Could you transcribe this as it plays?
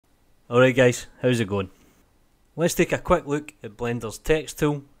Alright guys, how's it going? Let's take a quick look at Blender's text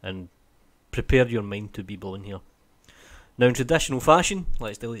tool and prepare your mind to be blown here. Now in traditional fashion,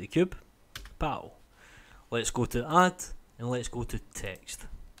 let's delete the cube. Pow. Let's go to add and let's go to text.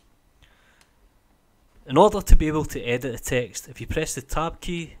 In order to be able to edit the text, if you press the tab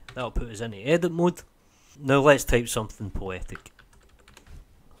key, that'll put us into edit mode. Now let's type something poetic.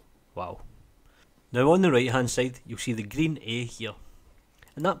 Wow. Now on the right hand side, you'll see the green A here.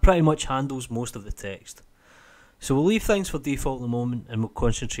 And that pretty much handles most of the text. So we'll leave things for default at the moment and we'll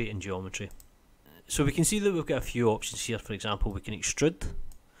concentrate in geometry. So we can see that we've got a few options here. For example, we can extrude.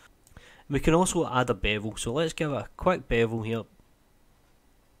 And we can also add a bevel. So let's give it a quick bevel here.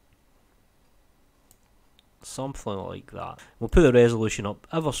 Something like that. We'll put the resolution up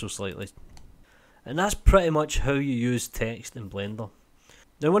ever so slightly. And that's pretty much how you use text in Blender.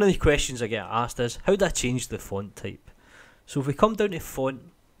 Now one of the questions I get asked is, how do I change the font type? So if we come down to font,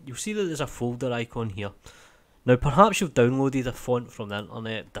 you'll see that there's a folder icon here. Now perhaps you've downloaded a font from the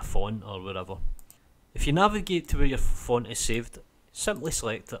internet, the font or wherever. If you navigate to where your font is saved, simply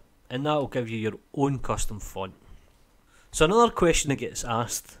select it and that will give you your own custom font. So another question that gets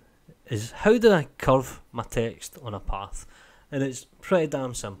asked is, how do I curve my text on a path? And it's pretty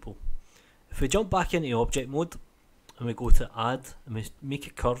damn simple. If we jump back into object mode and we go to add and we make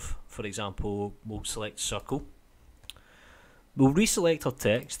a curve, for example we'll select circle. We'll reselect our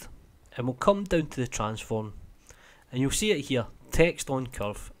text and we'll come down to the transform and you'll see it here, text on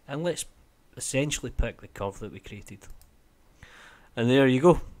curve, and let's essentially pick the curve that we created. And there you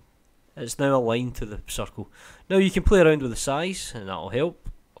go, it's now aligned to the circle. Now you can play around with the size and that'll help,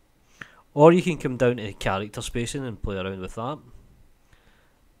 or you can come down to the character spacing and play around with that.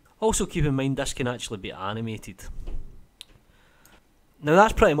 Also keep in mind this can actually be animated. Now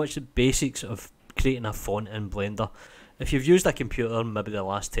that's pretty much the basics of creating a font in Blender. If you've used a computer maybe the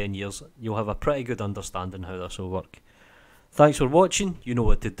last 10 years, you'll have a pretty good understanding how this will work. Thanks for watching, you know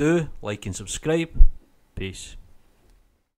what to do, like and subscribe. Peace.